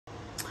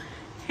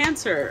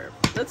Cancer.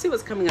 Let's see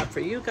what's coming up for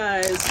you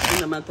guys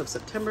in the month of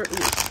September.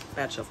 Ooh,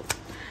 bad shuffle.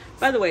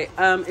 By the way,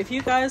 if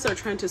you guys are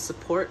trying to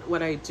support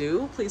what I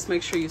do, please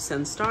make sure you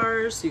send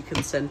stars. You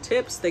can send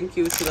tips. Thank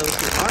you to those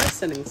who are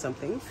sending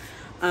something.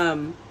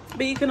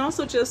 But you can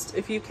also just,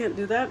 if you can't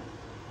do that,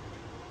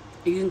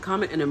 you can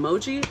comment an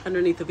emoji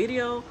underneath the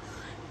video.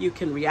 You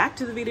can react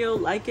to the video,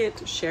 like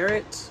it, share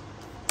it,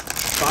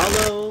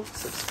 follow,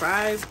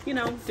 subscribe, you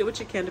know, do what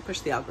you can to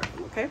push the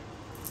algorithm, okay?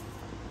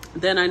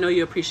 Then I know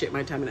you appreciate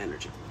my time and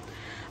energy.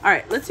 All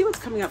right, let's see what's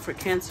coming up for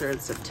Cancer in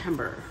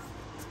September.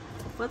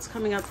 What's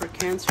coming up for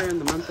Cancer in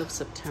the month of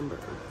September?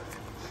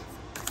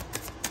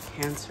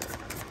 Cancer.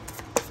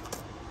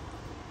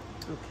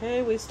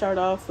 Okay, we start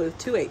off with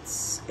 2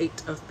 8s,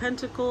 8 of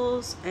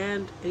Pentacles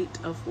and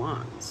 8 of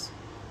Wands.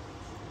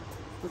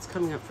 What's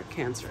coming up for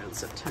Cancer in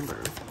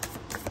September?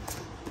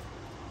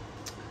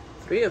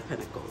 3 of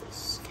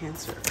Pentacles,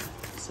 Cancer,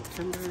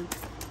 September.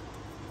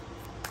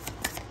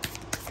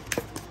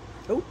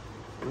 Oh,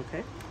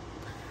 okay.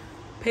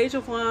 Page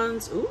of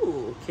Wands,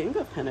 ooh, King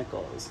of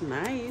Pentacles,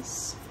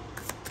 nice.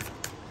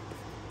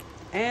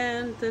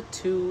 And the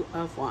 2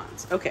 of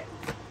Wands, okay.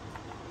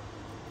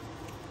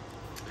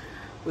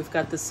 We've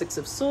got the 6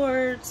 of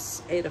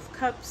Swords, 8 of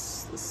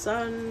Cups, the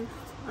Sun.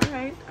 All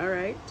right, all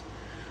right.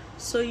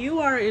 So you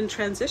are in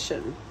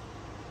transition,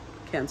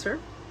 Cancer.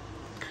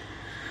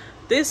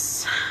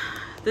 This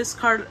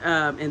card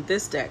in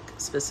this deck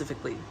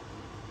specifically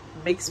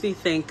makes me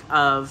think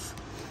of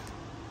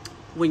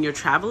when you're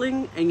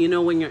traveling and, you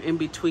know, when you're in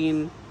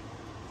between,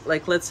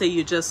 like, let's say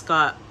you just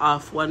got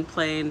off one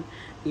plane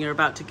and you're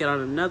about to get on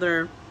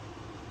another.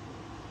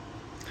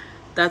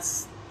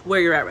 That's where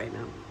you're at right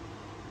now.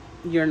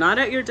 You're not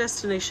at your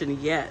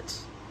destination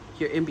yet.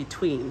 You're in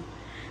between.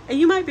 And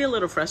you might be a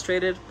little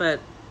frustrated, but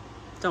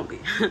don't be.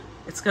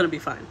 It's going to be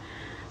fine.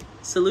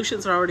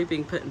 Solutions are already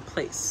being put in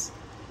place.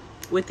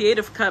 With the 8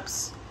 of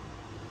Cups,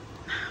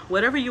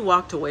 whatever you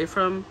walked away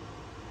from,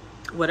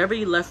 whatever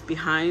you left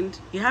behind,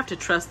 you have to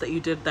trust that you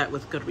did that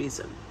with good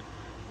reason.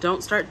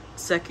 Don't start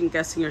second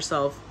guessing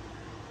yourself.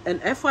 And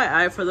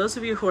FYI, for those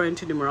of you who are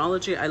into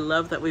numerology, I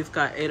love that we've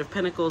got 8 of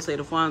Pentacles, 8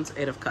 of Wands,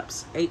 8 of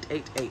Cups, 8,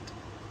 8, 8.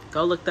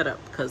 Go look that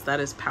up because that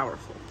is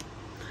powerful.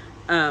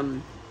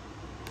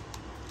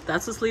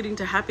 That's what's leading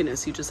to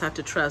happiness. You just have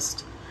to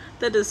trust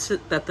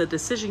that the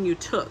decision you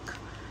took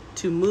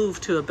to move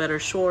to a better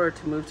shore,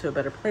 to move to a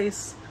better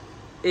place,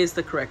 is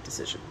the correct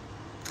decision.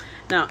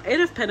 Now,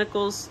 8 of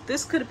Pentacles,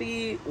 this could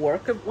be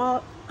work of,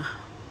 well,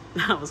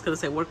 I was going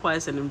to say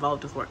work-wise and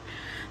involved with work.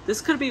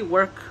 This could be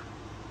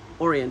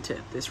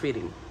work-oriented, this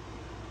reading.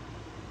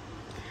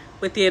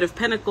 With the 8 of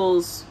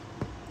Pentacles,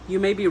 you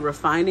may be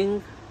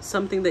refining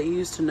something that you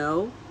used to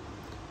know,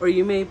 or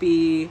you may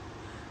be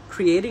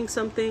creating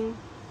something,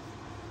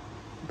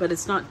 but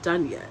it's not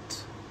done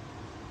yet.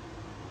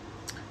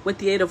 With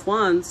the 8 of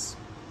Wands,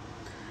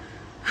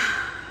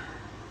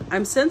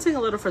 I'm sensing a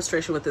little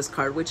frustration with this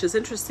card, which is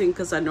interesting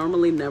because I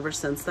normally never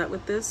sense that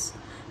with this.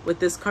 With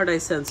this card, I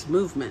sense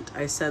movement.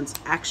 I sense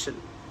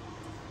action.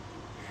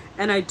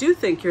 And I do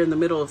think you're in the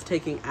middle of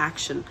taking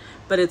action,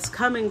 but it's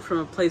coming from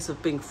a place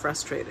of being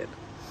frustrated.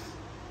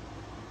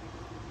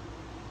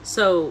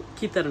 So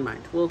keep that in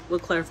mind. We'll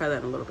clarify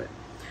that in a little bit.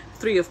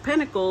 3 of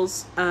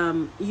Pentacles,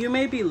 you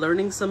may be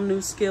learning some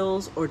new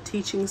skills or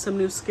teaching some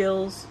new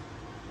skills.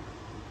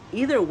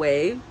 Either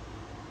way,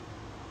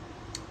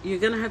 you're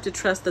going to have to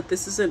trust that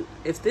this isn't,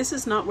 if this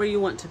is not where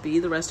you want to be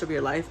the rest of your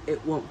life,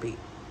 it won't be.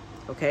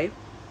 Okay?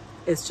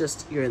 It's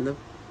just, you're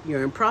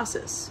in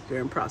process.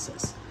 You're in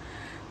process.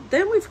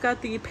 Then we've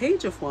got the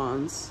Page of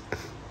Wands,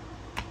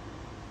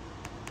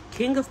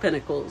 King of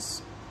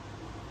Pentacles,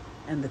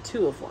 and the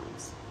 2 of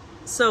Wands.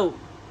 So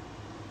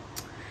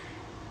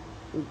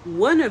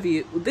one of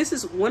you, this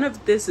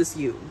is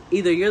you.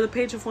 Either you're the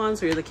Page of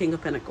Wands or you're the King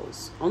of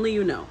Pentacles. Only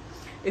you know.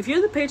 If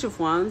you're the Page of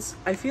Wands,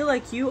 I feel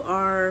like you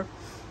are,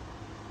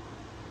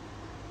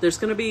 there's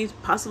going to be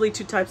possibly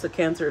 2 types of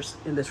Cancers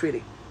in this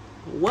reading.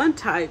 One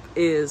type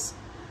is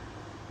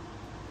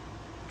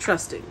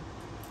trusting.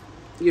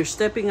 You're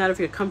stepping out of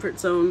your comfort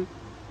zone.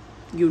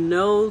 You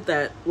know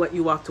that what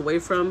you walked away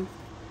from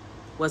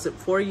wasn't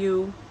for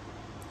you.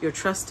 You're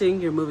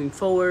trusting, you're moving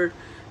forward.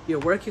 You're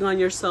working on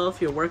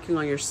yourself. You're working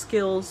on your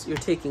skills. You're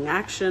taking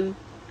action.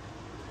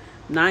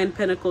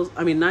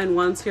 9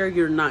 Wands here,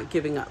 you're not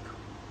giving up.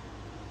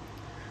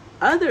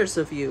 Others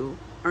of you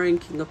are in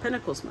King of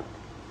Pentacles mode.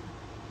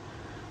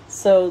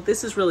 So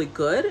this is really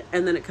good,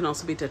 and then it can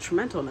also be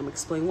detrimental, and I'm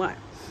explaining why.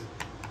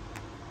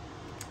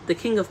 The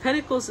King of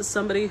Pentacles is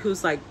somebody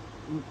who's like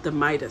the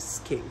Midas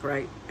king,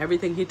 right?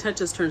 Everything he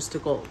touches turns to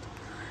gold.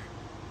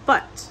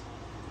 But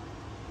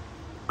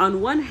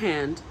on one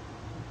hand,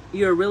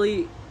 you're a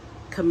really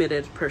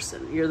committed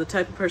person. You're the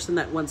type of person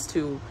that wants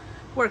to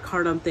work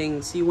hard on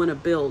things. You want to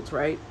build,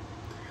 right?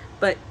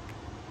 But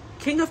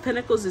King of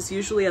Pentacles is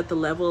usually at the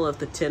level of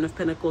the 10 of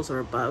Pentacles or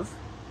above.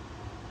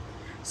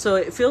 So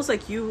it feels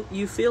like you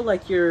feel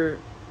like you're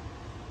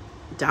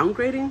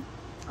downgrading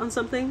on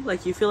something.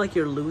 Like you feel like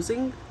you're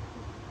losing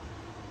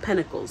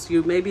Pentacles.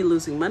 You may be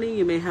losing money.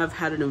 You may have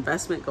had an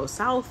investment go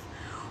south,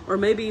 or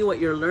maybe what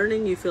you're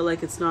learning, you feel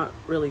like it's not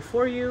really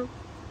for you.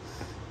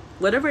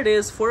 Whatever it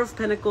is, Four of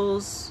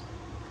Pentacles,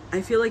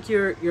 I feel like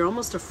you're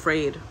almost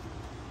afraid.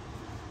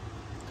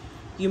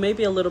 You may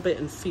be a little bit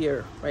in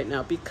fear right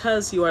now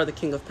because you are the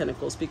King of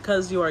Pentacles,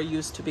 because you are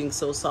used to being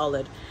so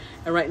solid.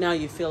 And right now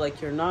you feel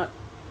like you're not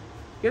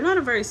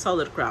a very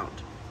solid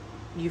ground.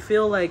 You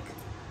feel like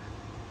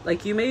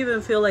you may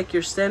even feel like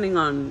you're standing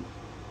on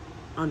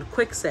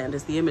quicksand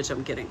is the image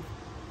I'm getting.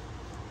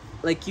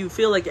 Like you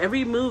feel like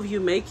every move you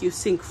make, you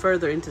sink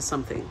further into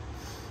something.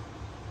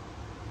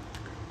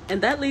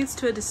 And that leads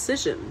to a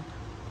decision.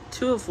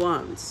 Two of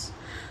Wands.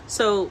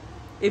 So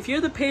if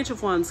you're the Page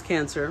of Wands,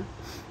 Cancer,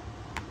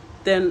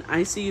 then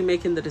I see you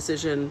making the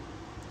decision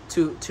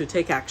to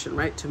take action,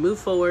 right? To move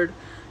forward,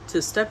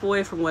 to step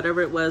away from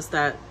whatever it was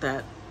that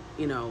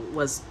you know,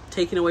 was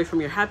taken away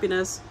from your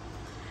happiness.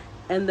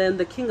 And then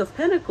the King of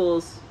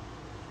Pentacles,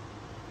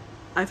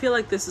 I feel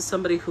like this is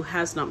somebody who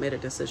has not made a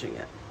decision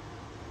yet.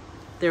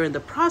 They're in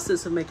the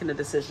process of making a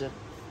decision,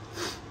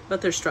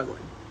 but they're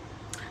struggling.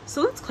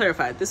 So let's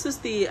clarify. This is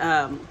the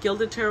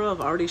Gilded Tarot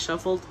I've already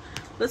shuffled.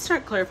 Let's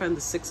start clarifying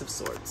the Six of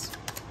Swords.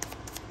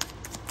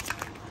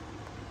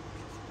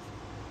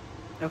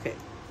 Okay.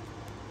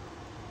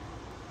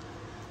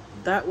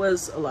 That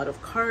was a lot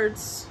of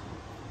cards.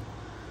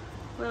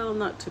 Well,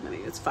 not too many.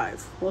 It's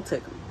 5. We'll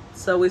take them.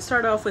 So we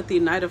start off with the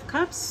Knight of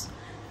Cups,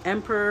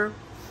 Emperor,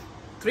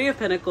 Three of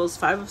Pentacles,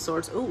 Five of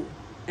Swords. Ooh,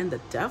 and the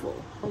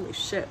Devil. Holy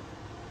shit.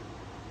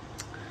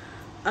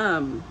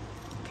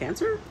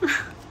 Cancer?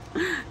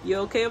 You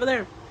okay over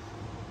there?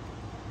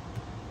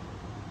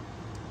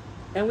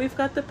 And we've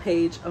got the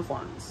Page of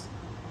Wands.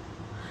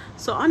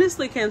 So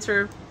honestly,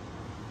 Cancer,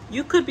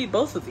 you could be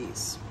both of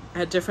these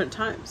at different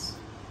times.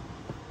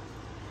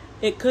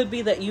 It could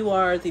be that you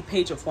are the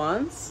Page of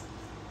Wands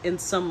in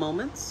some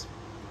moments,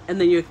 and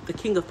then you're the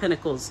King of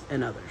Pentacles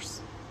in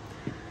others.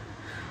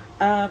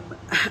 Knight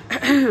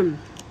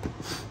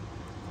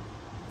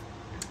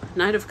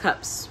of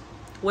Cups.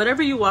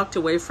 Whatever you walked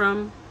away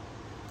from,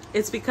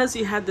 it's because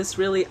you had this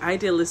really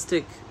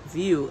idealistic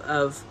view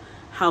of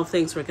how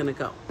things were going to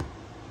go.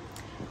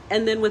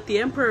 And then with the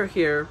Emperor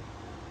here,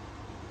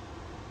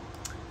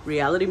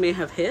 reality may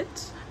have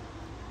hit,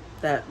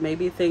 that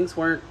maybe things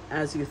weren't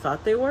as you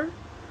thought they were,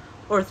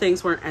 or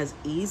things weren't as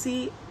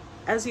easy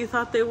as you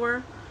thought they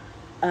were.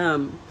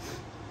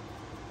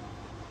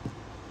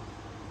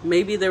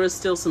 Maybe there was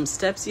still some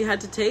steps you had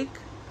to take,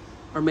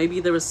 or maybe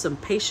there was some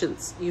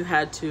patience you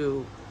had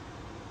to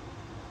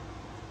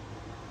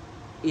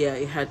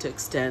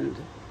extend,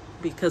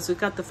 because we've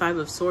got the Five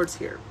of Swords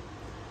here.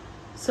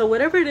 So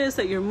whatever it is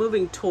that you're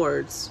moving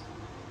towards,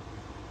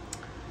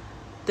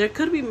 there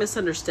could be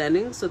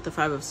misunderstandings with the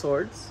Five of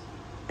Swords,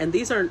 and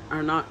these are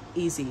not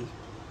easy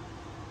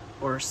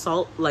or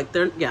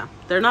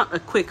they're not a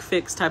quick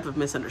fix type of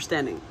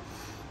misunderstanding.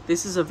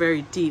 This is a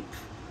very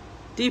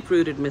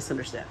deep-rooted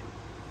misunderstanding.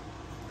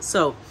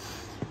 So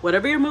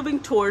whatever you're moving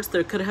towards,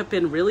 there could have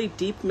been really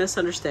deep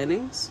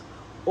misunderstandings,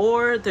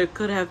 or there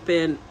could have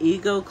been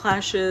ego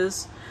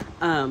clashes.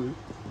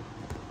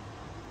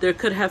 There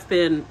could have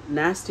been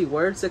nasty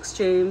words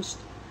exchanged,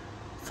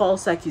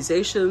 false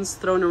accusations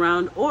thrown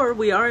around, or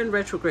we are in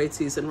retrograde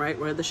season, right?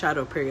 We're in the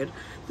shadow period.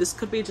 This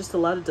could be just a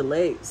lot of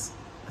delays,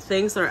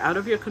 things that are out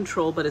of your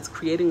control, but it's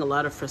creating a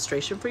lot of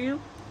frustration for you.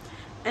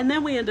 And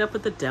then we end up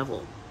with the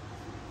Devil.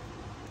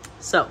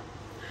 So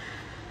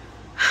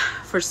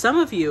for some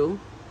of you,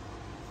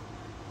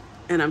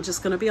 and I'm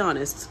just going to be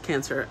honest,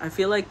 Cancer, I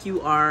feel like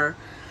you are,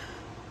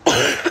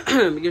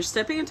 you're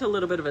stepping into a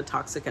little bit of a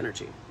toxic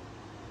energy,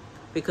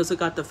 because we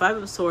got the Five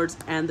of Swords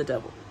and the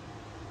Devil.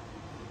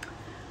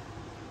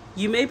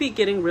 You may be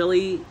getting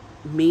really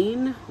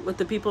mean with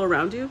the people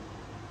around you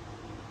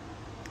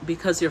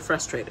because you're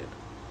frustrated.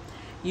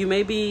 You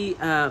may be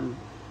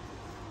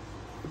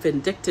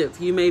vindictive.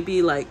 You may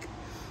be like,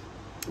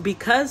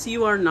 because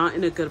you are not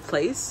in a good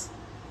place,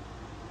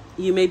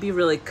 you may be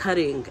really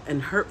cutting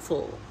and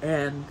hurtful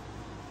and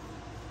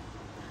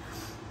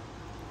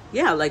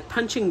like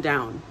punching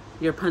down.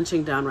 You're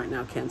punching down right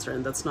now, Cancer,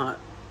 and that's not,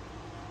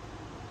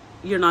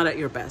 you're not at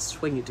your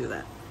best when you do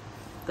that.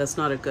 That's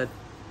not a good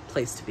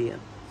place to be in.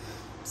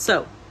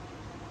 So,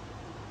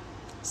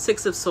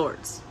 Six of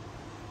Swords.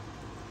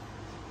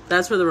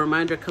 That's where the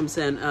reminder comes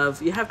in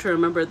of, you have to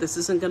remember, this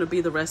isn't going to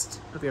be the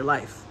rest of your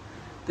life.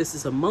 This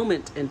is a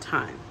moment in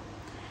time.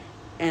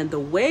 And the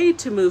way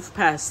to move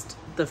past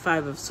the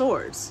Five of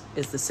Swords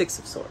is the Six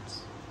of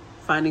Swords.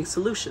 Finding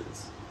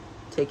solutions,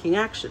 taking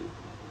action,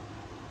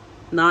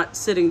 not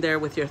sitting there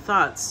with your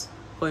thoughts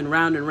going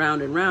round and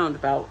round and round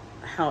about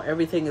how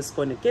everything is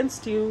going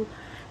against you,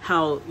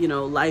 how, you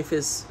know, life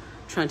is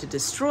trying to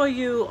destroy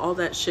you, all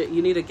that shit.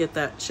 You need to get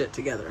that shit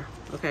together,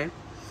 okay?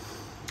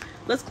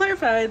 Let's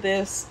clarify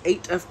this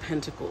Eight of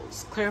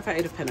Pentacles. Clarify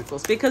Eight of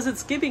Pentacles, because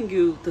it's giving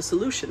you the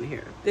solution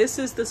here. This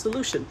is the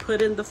solution.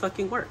 Put in the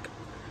fucking work.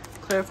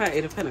 Clarify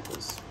Eight of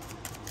Pentacles.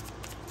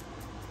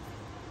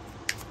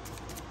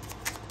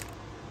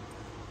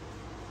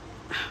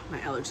 My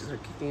allergies are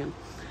kicking in.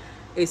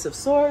 Ace of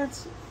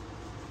Swords.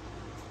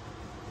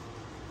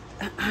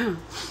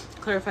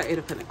 Clarify Eight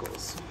of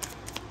Pentacles.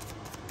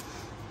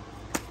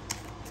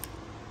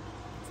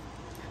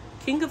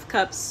 King of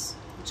Cups,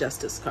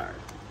 Justice card.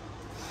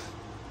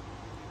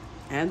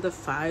 And the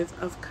Five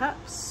of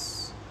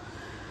Cups.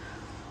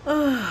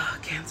 Oh,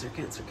 Cancer,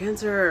 Cancer,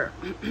 Cancer.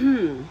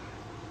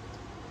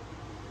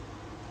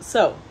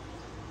 So,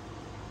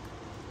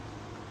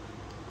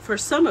 for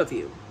some of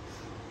you,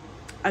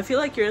 I feel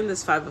like you're in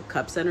this Five of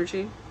Cups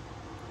energy.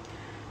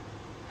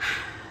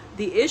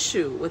 The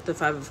issue with the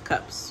Five of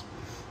Cups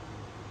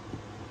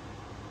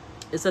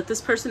is that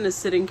this person is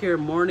sitting here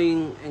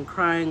mourning and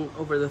crying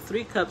over the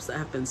 3 cups that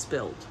have been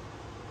spilled.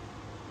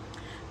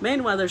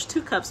 Meanwhile, there's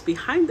 2 cups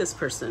behind this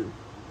person,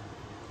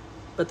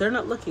 but they're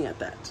not looking at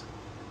that.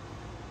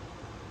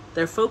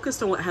 They're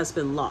focused on what has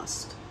been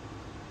lost,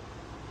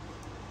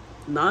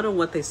 not on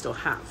what they still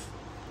have.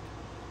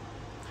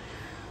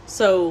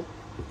 So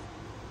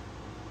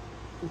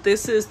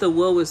this is the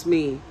woe is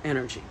me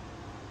energy.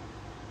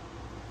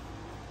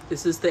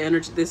 This is the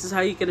energy. This is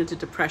how you get into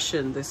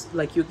depression. This,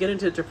 like, you get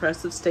into a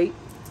depressive state.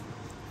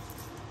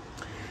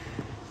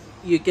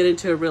 You get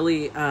into a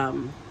really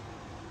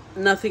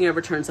nothing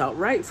ever turns out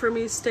right for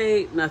me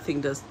state.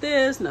 Nothing does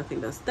this,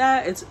 nothing does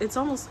that.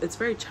 It's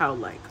very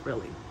childlike,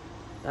 really.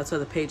 That's why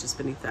the page is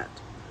beneath that.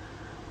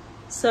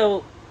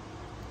 So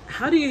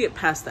how do you get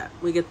past that?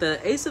 We get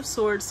the Ace of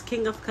Swords,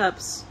 King of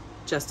Cups,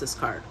 Justice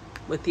card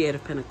with the Eight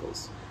of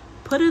Pentacles.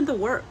 Put in the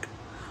work.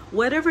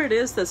 Whatever it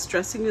is that's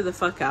stressing you the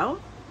fuck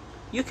out,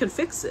 you can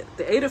fix it.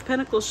 The Eight of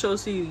Pentacles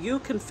shows you you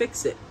can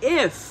fix it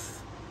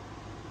if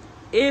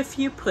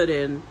you put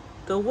in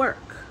the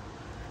work.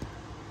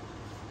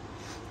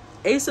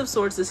 Ace of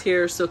Swords is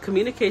here, so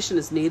communication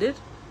is needed.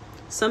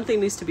 Something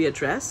needs to be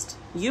addressed.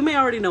 You may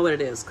already know what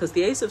it is because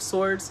the Ace of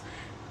Swords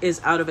is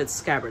out of its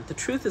scabbard. The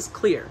truth is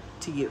clear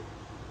to you.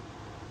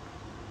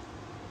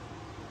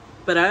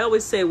 But I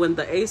always say when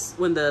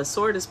the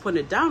sword is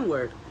pointed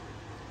downward,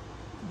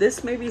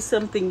 this may be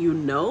something you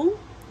know,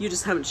 you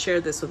just haven't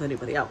shared this with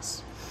anybody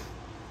else.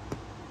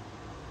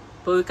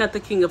 But we've got the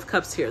King of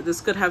Cups here.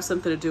 This could have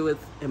something to do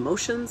with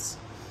emotions.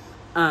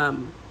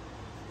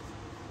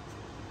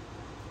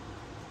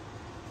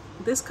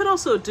 This could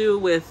also do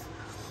with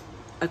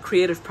a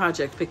creative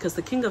project because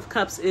the King of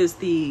Cups is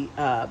the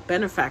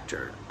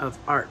benefactor of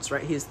arts,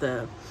 right? He's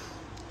the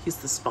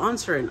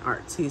sponsor in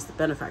arts. He's the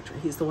benefactor.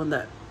 He's the one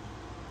that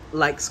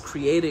likes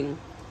creating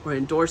or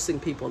endorsing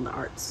people in the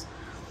arts.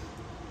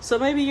 So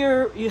maybe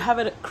you have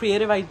a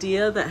creative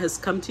idea that has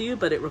come to you,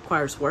 but it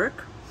requires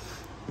work.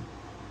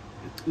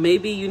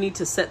 Maybe you need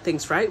to set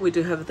things right. We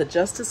do have the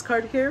Justice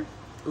card here,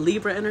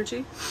 Libra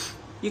energy.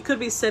 You could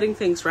be setting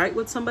things right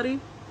with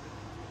somebody.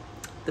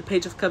 The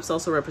Page of Cups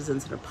also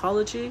represents an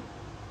apology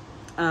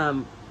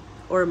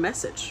or a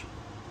message.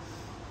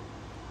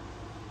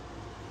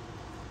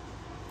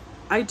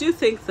 I do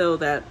think, though,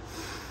 that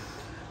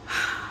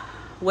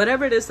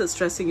whatever it is that's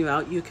stressing you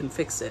out, you can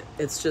fix it.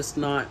 It's just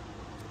not...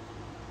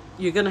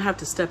 You're going to have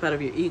to step out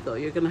of your ego.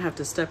 You're going to have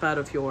to step out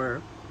of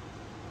your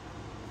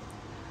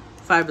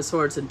Five of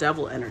Swords and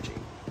Devil energy.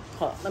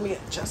 Hold on, let me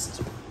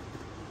adjust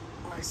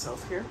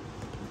myself here.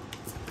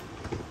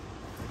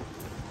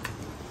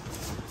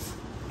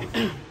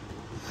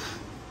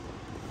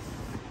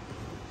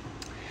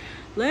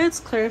 Let's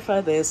clarify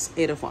this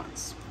Eight of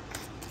Wands.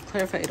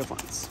 Clarify Eight of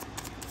Wands.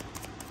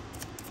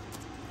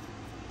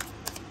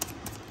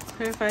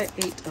 Clarify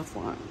Eight of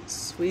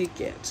Wands. We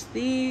get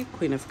the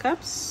Queen of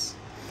Cups.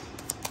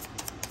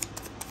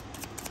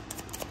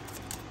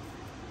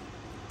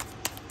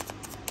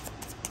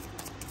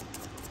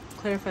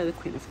 Clarify the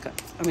Queen of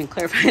Cups. I mean,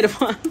 clarify Eight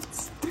of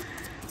Wands.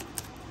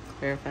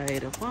 Clarify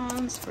Eight of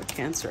Wands for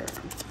Cancer.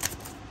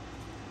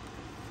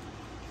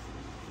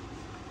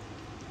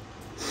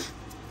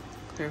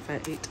 Clarify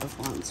Eight of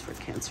Wands for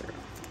Cancer.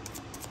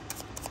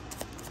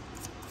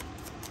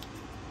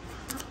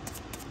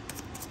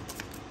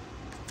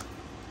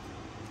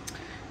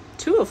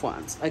 Two of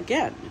Wands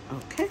again.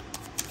 Okay.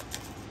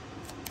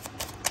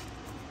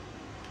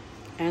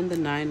 And the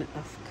Nine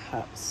of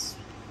Cups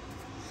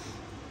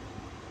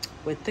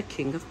with the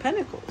King of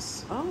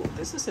Pentacles. Oh,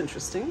 this is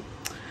interesting.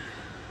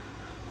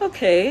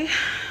 Okay,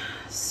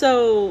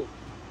 so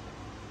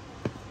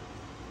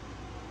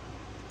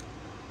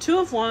Two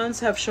of Wands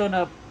have shown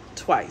up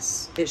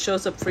twice. It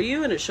shows up for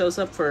you and it shows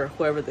up for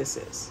whoever this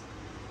is.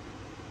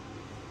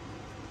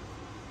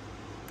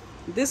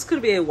 This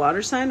could be a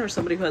water sign or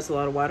somebody who has a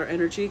lot of water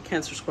energy,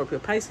 Cancer, Scorpio,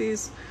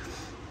 Pisces.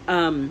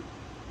 But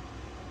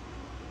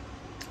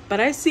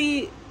I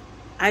see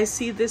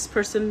this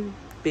person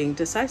being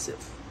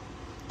decisive.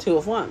 Two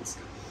of Wands.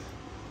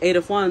 Eight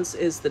of Wands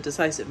is the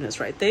decisiveness,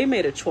 right? They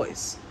made a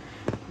choice.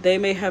 They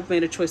may have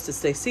made a choice to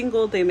stay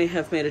single. They may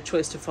have made a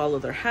choice to follow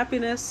their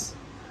happiness.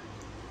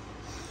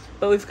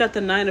 But we've got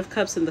the Nine of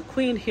Cups and the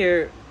Queen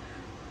here.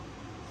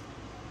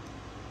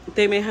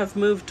 They may have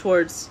moved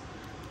towards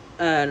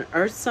an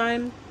earth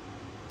sign.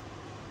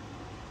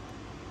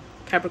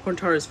 Capricorn,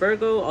 Taurus,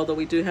 Virgo, although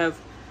we do have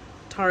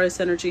Taurus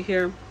energy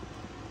here.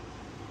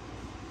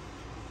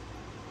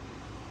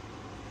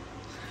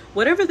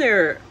 Whatever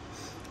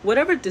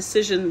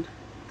decision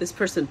this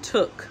person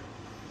took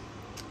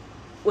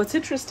what's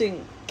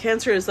interesting,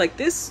 Cancer, is like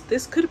this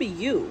could be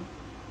you.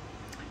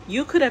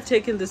 You could have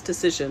taken this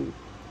decision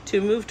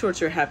to move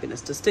towards your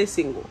happiness, to stay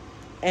single.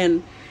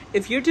 And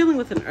if you're dealing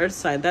with an earth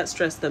sign, that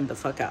stressed them the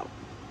fuck out.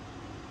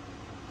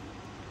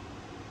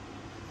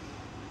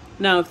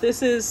 Now, if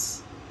this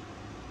is,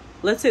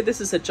 let's say this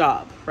is a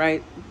job,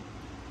 right?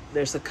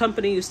 There's a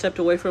company you stepped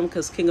away from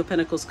because King of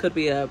Pentacles could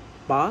be a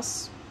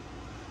boss.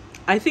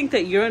 I think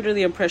that you're under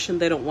the impression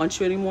they don't want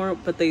you anymore,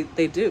 but they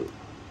do.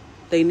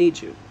 They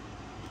need you.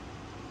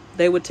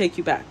 They would take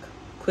you back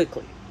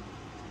quickly.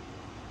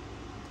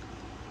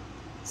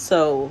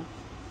 So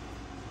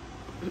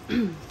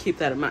keep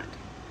that in mind.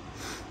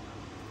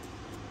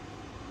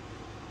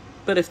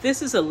 But if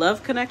this is a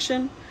love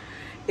connection,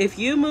 if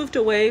you moved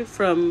away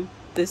from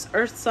this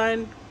earth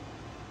sign,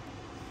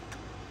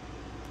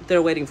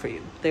 they're waiting for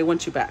you. They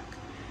want you back.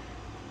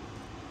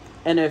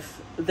 And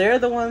if they're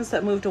the ones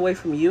that moved away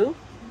from you,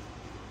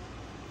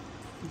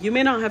 you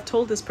may not have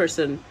told this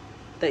person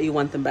that you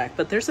want them back,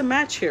 but there's a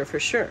match here for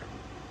sure.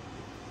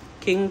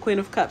 King and Queen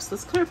of Cups.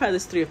 Let's clarify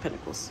this Three of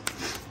Pentacles.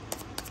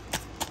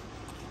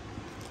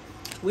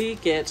 We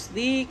get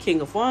the King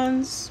of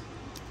Wands,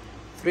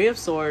 Three of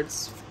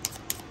Swords,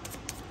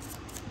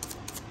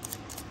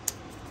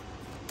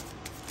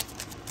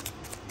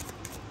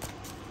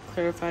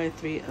 clarify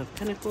Three of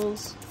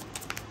Pentacles.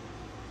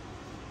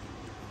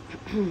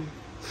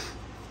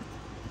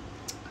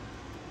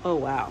 Oh,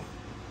 wow.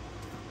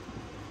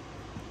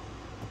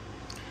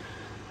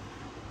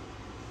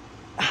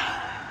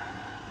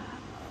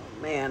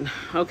 Man,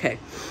 okay.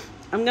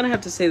 I'm gonna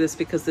have to say this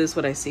because this is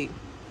what I see.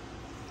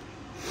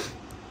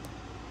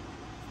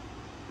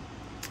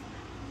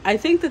 I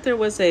think that there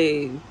was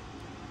a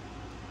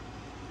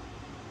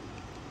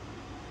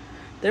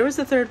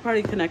third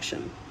party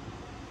connection.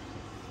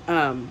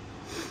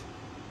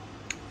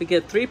 We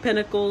get Three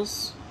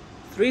Pentacles,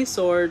 Three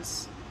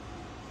Swords,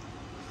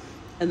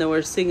 and then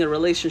we're seeing a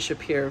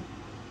relationship here,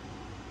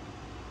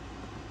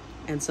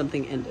 and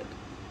something ended.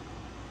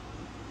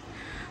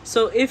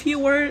 So if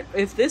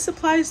this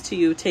applies to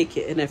you, take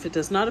it. And if it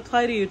does not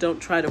apply to you, don't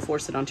try to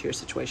force it onto your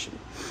situation.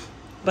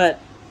 But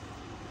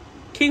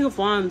King of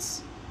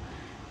Wands,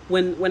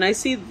 when I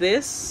see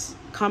this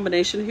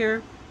combination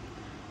here,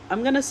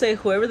 I'm going to say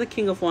whoever the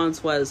King of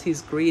Wands was,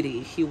 he's greedy.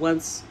 He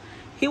wants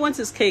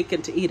his cake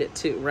and to eat it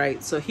too,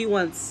 right? So he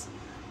wants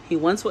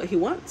what he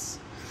wants.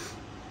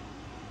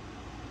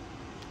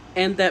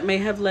 And that may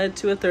have led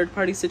to a third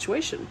party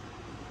situation.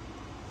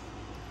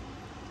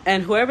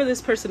 And whoever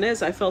this person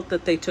is, I felt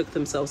that they took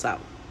themselves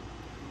out.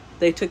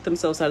 They took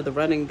themselves out of the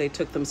running. They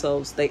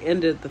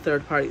ended the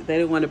third party. They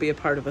didn't want to be a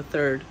part of a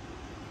third.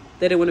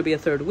 They didn't want to be a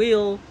third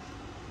wheel.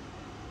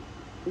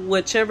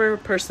 Whichever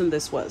person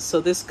this was. So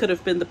this could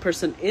have been the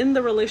person in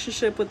the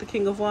relationship with the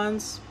King of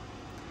Wands.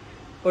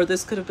 Or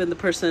this could have been the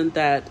person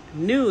that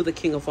knew the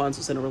King of Wands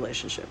was in a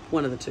relationship.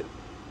 One of the two.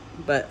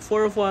 But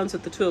Four of Wands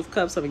with the Two of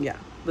Cups, I mean, yeah.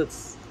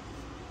 Let's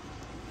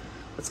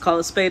call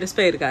a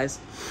spade, guys.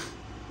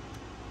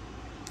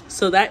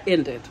 So that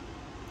ended.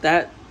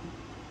 That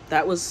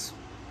was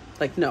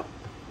like, no,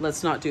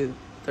 let's not do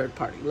third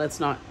party. Let's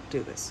not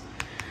do this.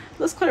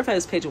 Let's clarify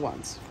this Page of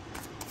Wands.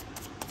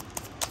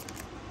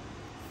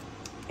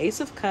 Ace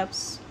of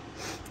Cups.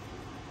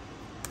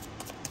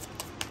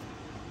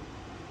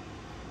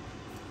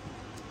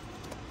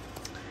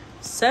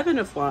 Seven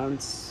of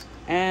Wands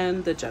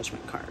and the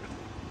Judgment card.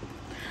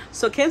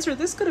 So Cancer,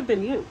 this could have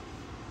been you.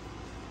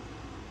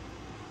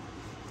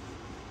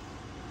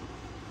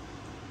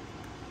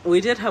 We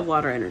did have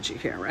water energy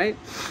here, right?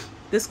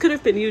 This could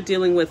have been you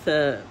dealing with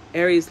the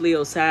Aries,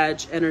 Leo,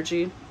 Sag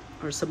energy,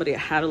 or somebody that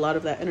had a lot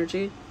of that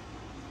energy.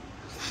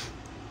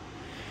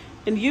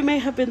 And you may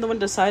have been the one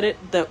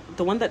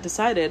that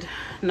decided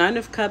Nine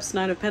of Cups,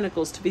 Nine of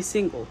Pentacles, to be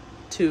single,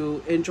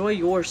 to enjoy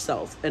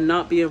yourself and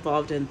not be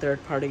involved in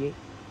third party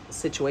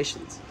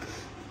situations.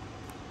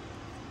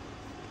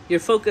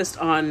 You're focused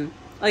on,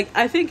 like,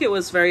 I think it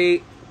was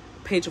very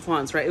Page of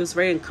Wands, right? It was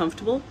very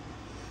uncomfortable.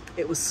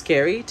 It was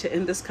scary to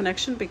end this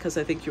connection because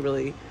I think you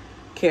really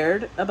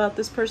cared about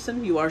this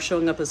person. You are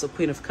showing up as a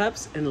Queen of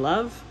Cups in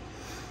love.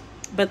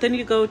 But then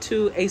you go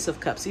to Ace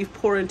of Cups. You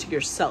pour into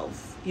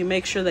yourself. You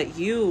make sure that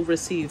you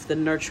receive the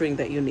nurturing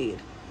that you need.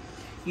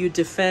 You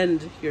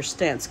defend your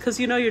stance because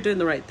you know you're doing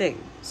the right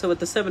thing. So with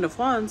the Seven of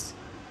Wands,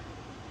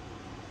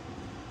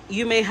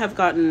 you may have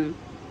gotten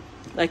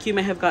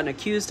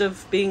accused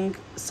of being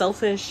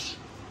selfish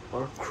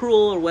or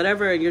cruel or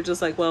whatever, and you're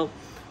just like, well,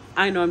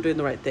 I know I'm doing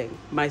the right thing.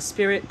 My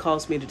spirit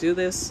calls me to do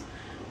this.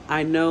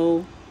 I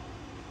know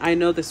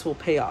this will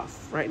pay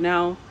off right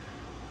now.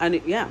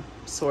 And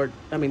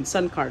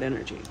Sun card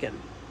energy again.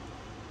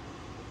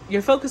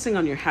 You're focusing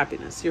on your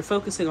happiness. You're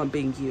focusing on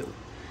being you.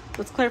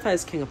 Let's clarify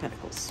this King of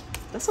Pentacles.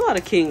 That's a lot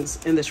of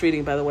kings in this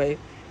reading, by the way.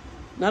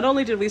 Not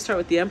only did we start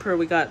with the Emperor,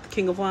 we got the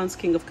King of Wands,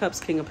 King of Cups,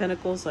 King of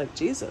Pentacles, like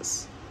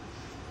Jesus.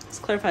 Let's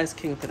clarify this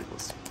King of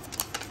Pentacles.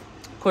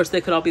 Of course,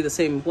 they could all be the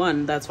same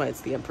one. That's why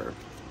it's the Emperor.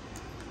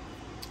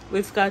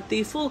 We've got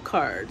the Fool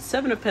card,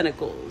 Seven of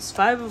Pentacles,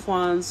 Five of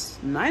Wands,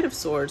 Knight of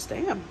Swords,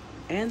 damn,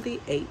 and the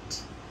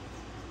Eight.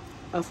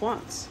 of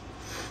Wands.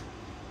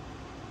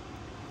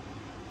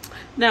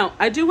 Now,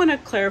 I do want to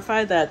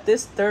clarify that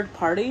this third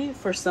party,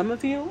 for some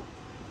of you,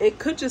 it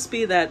could just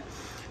be that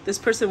this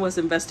person was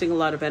investing a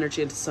lot of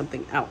energy into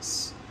something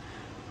else.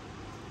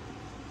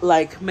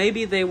 Like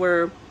maybe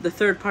the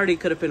third party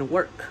could have been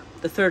work.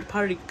 The third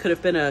party could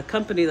have been a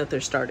company that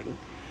they're starting,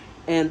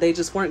 and they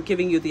just weren't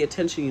giving you the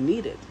attention you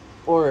needed,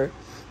 or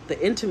the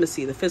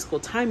intimacy, the physical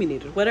time you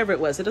needed, whatever it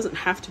was. It doesn't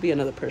have to be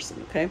another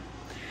person, okay?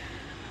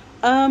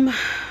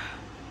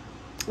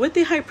 With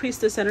the High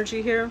Priestess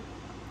energy here,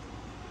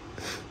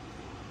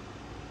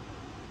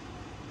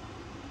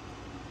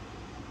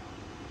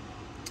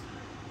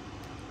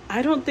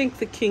 I don't think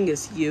the king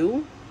is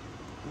you.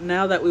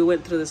 Now that we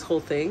went through this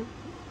whole thing,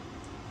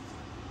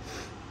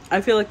 I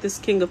feel like this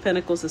King of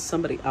Pentacles is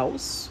somebody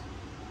else.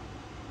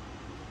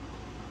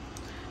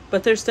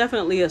 But there's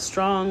definitely a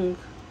strong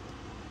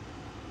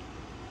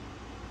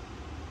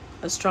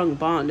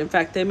bond. In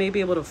fact, they may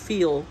be able to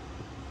feel,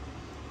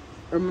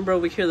 remember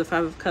over here the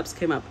Five of Cups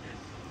came up.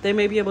 They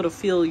may be able to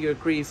feel your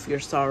grief,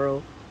 your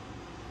sorrow,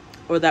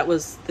 or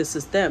this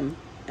is them,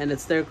 and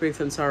it's their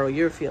grief and sorrow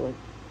you're feeling.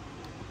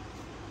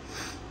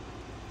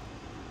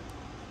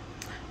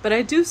 But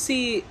I do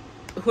see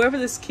whoever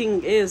this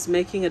king is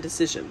making a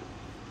decision.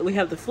 We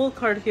have the Fool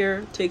card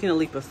here, taking a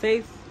leap of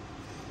faith.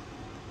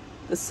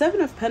 The Seven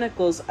of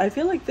Pentacles, I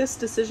feel like this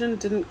decision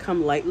didn't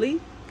come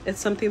lightly. It's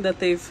something that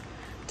they've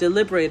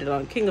deliberated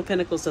on. King of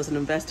Pentacles doesn't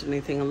invest in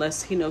anything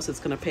unless he knows it's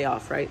going to pay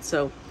off, right?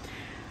 So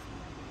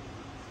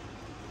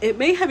it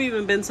may have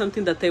even been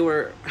something that they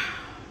were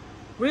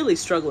really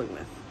struggling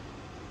with.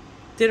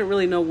 Didn't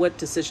really know what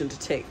decision to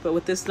take. But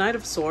with this Knight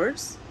of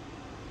Swords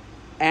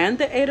and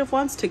the Eight of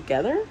Wands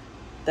together,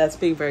 that's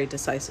being very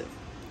decisive.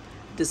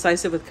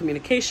 Decisive with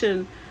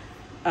communication.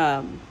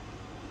 I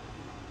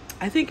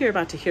think you're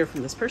about to hear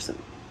from this person.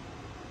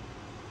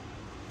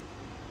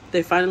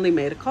 They finally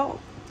made a call.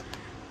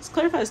 Let's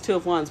clarify as Two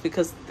of Wands,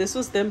 because this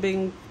was them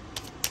being,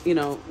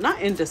 not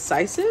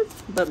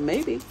indecisive, but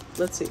maybe.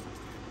 Let's see.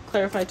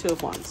 Clarify Two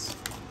of Wands.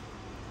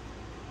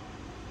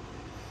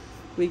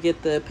 We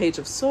get the Page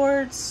of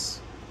Swords,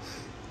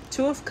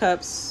 Two of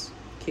Cups,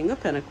 King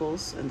of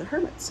Pentacles, and the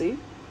Hermit. See?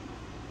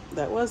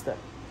 That was them.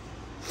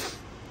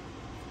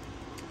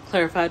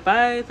 Clarified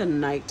by the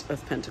Knight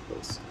of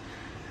Pentacles.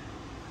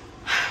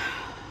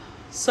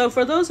 So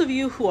for those of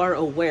you who are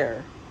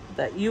aware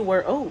that you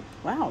were, oh,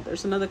 wow,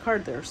 there's another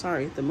card there.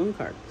 Sorry, the Moon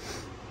card.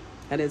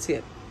 I didn't see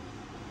it.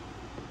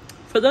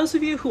 For those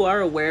of you who are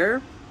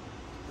aware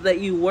that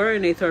you were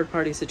in a third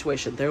party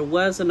situation, there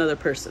was another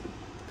person.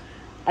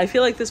 I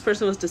feel like this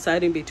person was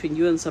deciding between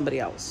you and somebody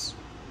else.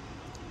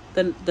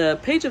 Then the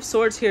Page of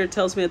Swords here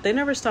tells me that they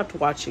never stopped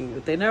watching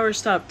you. They never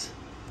stopped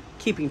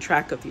keeping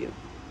track of you.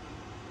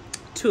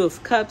 Two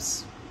of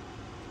Cups,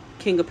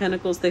 King of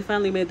Pentacles, they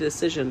finally made a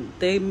decision.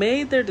 They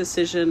made their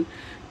decision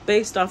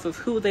based off of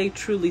who they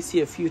truly see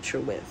a future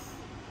with.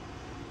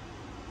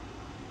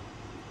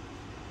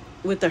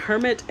 With the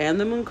Hermit and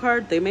the Moon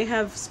card, they may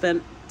have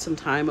spent some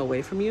time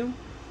away from you.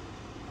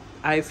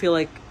 I feel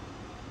like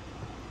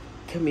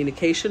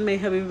communication may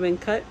have even been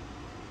cut.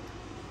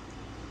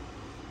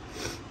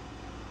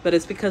 But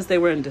it's because they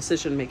were in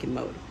decision-making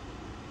mode.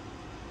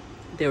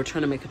 They were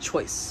trying to make a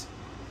choice.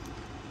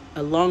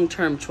 A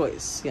long-term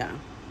choice, yeah.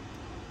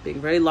 Being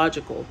very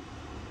logical.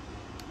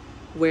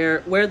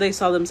 Where they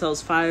saw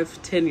themselves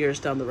 5-10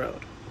 years down the road.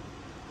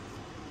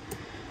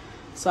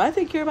 So I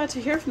think you're about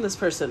to hear from this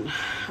person.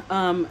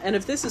 And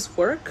if this is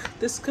work,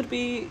 this could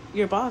be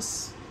your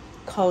boss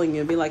calling you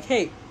and be like,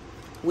 hey,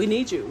 we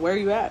need you. Where are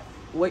you at?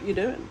 What you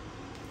doing?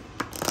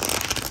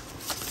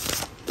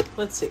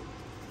 Let's see.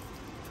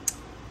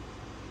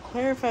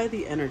 Clarify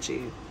the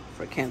energy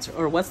for Cancer.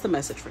 Or what's the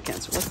message for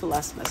Cancer? What's the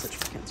last message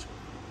for Cancer?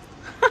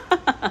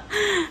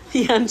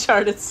 The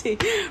Uncharted Sea.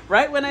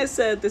 Right when I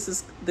said this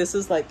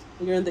is like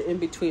you're in the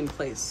in-between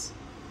place.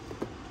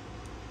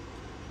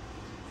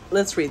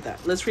 Let's read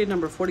that. Let's read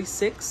number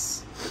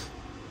 46.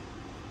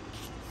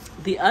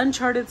 The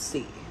Uncharted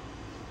Sea.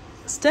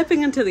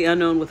 Stepping into the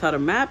unknown without a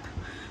map,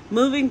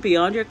 moving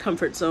beyond your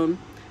comfort zone,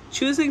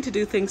 choosing to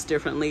do things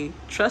differently,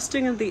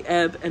 trusting in the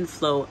ebb and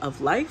flow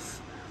of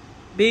life,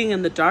 being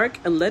in the dark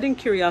and letting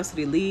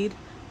curiosity lead,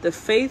 the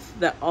faith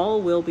that all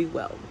will be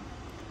well.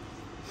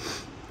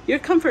 Your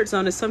comfort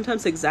zone is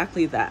sometimes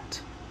exactly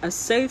that. A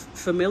safe,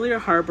 familiar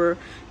harbor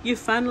you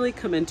finally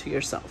come into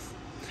yourself.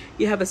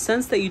 You have a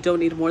sense that you don't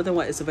need more than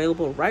what is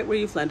available right where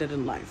you've landed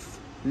in life.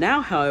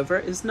 Now, however,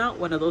 is not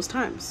one of those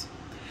times.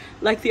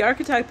 Like the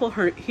archetypal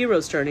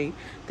hero's journey,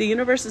 the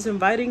universe is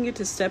inviting you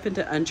to step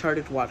into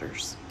uncharted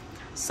waters.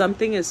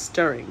 Something is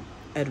stirring.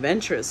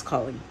 Adventure is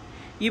calling.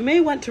 You may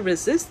want to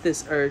resist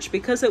this urge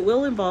because it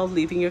will involve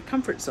leaving your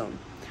comfort zone,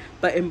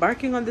 but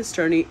embarking on this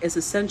journey is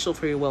essential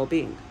for your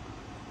well-being.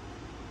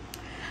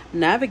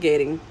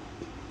 Navigating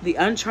the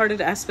uncharted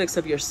aspects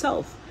of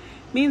yourself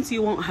means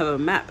you won't have a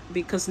map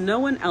because no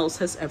one else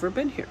has ever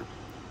been here.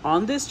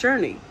 On this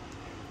journey,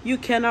 you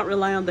cannot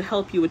rely on the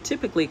help you would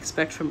typically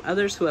expect from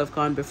others who have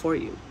gone before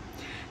you.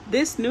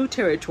 This new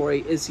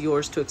territory is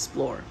yours to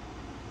explore.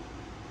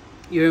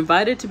 You're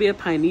invited to be a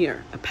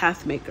pioneer, a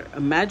path maker,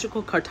 a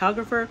magical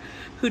cartographer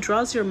who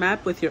draws your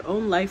map with your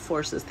own life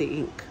force as the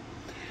ink.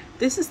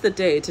 This is the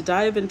day to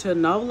dive into a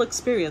novel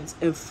experience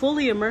and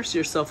fully immerse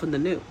yourself in the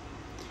new.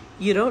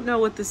 You don't know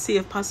what the sea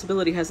of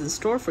possibility has in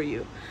store for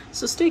you,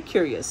 so stay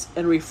curious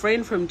and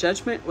refrain from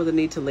judgment or the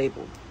need to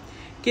label.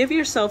 Give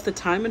yourself the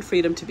time and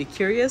freedom to be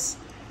curious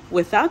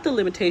without the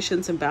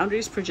limitations and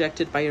boundaries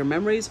projected by your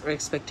memories or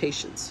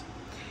expectations.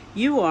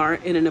 You are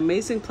in an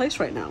amazing place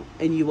right now,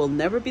 and you will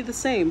never be the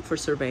same for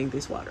surveying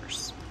these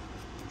waters.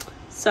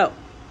 So,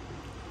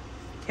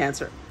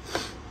 Cancer,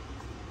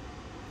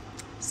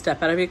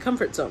 step out of your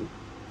comfort zone.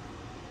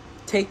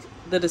 Take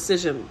the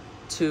decision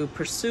to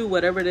pursue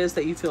whatever it is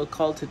that you feel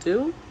called to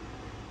do,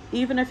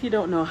 even if you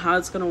don't know how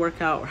it's going to work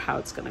out or how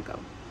it's going to go.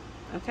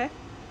 Okay?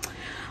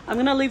 I'm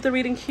going to leave the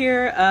reading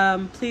here.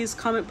 Please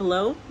comment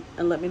below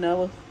and let me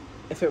know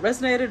if it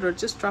resonated, or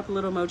just drop a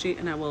little emoji,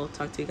 and I will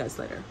talk to you guys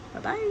later.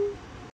 Bye-bye.